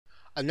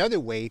Another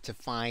way to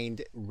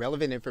find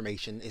relevant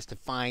information is to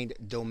find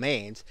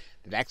domains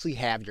that actually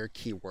have your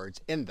keywords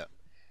in them.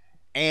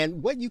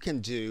 And what you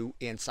can do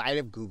inside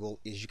of Google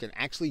is you can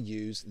actually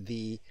use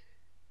the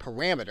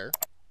parameter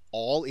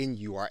all in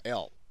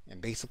URL.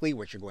 And basically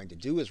what you're going to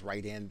do is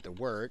write in the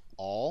word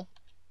all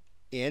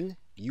in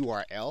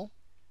URL.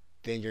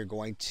 Then you're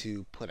going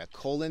to put a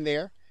colon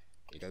there.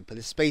 You're going to put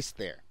a space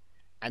there.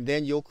 And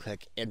then you'll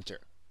click enter.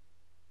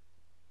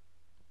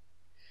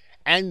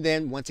 And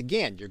then once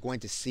again, you're going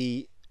to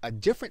see a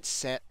different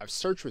set of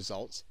search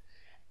results.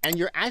 And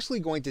you're actually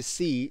going to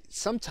see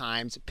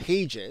sometimes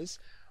pages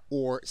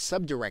or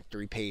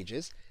subdirectory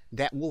pages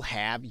that will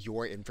have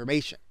your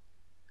information.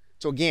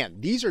 So again,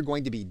 these are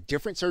going to be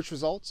different search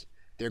results.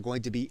 They're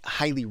going to be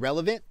highly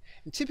relevant.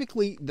 And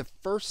typically, the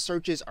first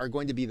searches are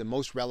going to be the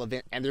most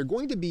relevant, and they're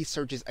going to be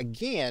searches,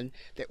 again,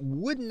 that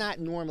would not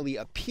normally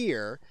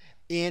appear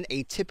in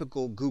a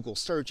typical Google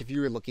search if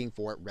you were looking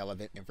for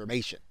relevant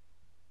information.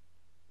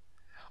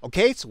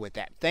 Okay, so with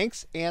that,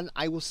 thanks, and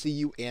I will see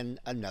you in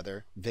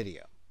another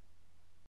video.